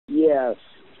Yes.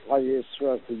 I just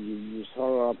trusted you. You just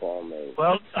hung up on me.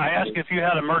 Well, I asked if you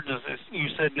had emergencies. You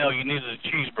said no, you needed a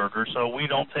cheeseburger, so we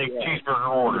don't take cheeseburger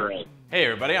orders. Hey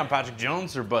everybody, I'm Patrick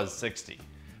Jones for Buzz60.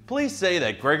 Police say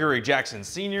that Gregory Jackson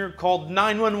Sr. called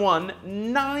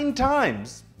 911 9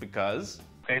 times because...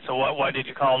 Okay, so why did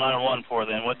you call 911 for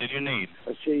then? What did you need?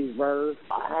 A cheeseburger.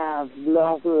 I have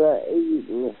nothing to eat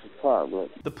in this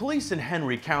apartment. The police in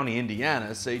Henry County,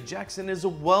 Indiana say Jackson is a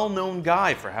well-known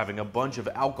guy for having a bunch of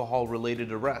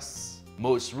alcohol-related arrests.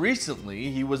 Most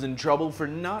recently, he was in trouble for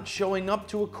not showing up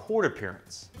to a court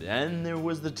appearance. Then there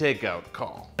was the takeout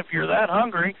call. If you're that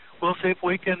hungry, we'll see if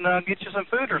we can get you some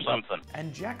food or something.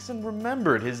 And Jackson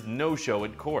remembered his no-show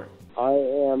at court. I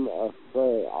am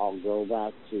afraid I'll go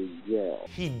back to jail.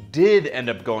 He did end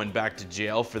up going back to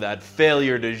jail for that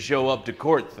failure to show up to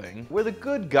court thing, where the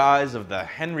good guys of the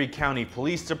Henry County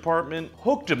Police Department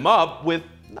hooked him up with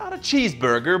not a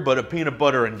cheeseburger, but a peanut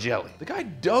butter and jelly. The guy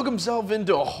dug himself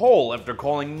into a hole after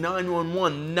calling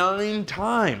 911 9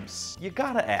 times. You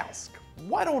gotta ask,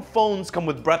 why don't phones come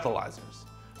with breathalyzers?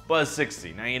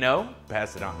 Buzz60, now you know,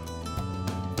 pass it on.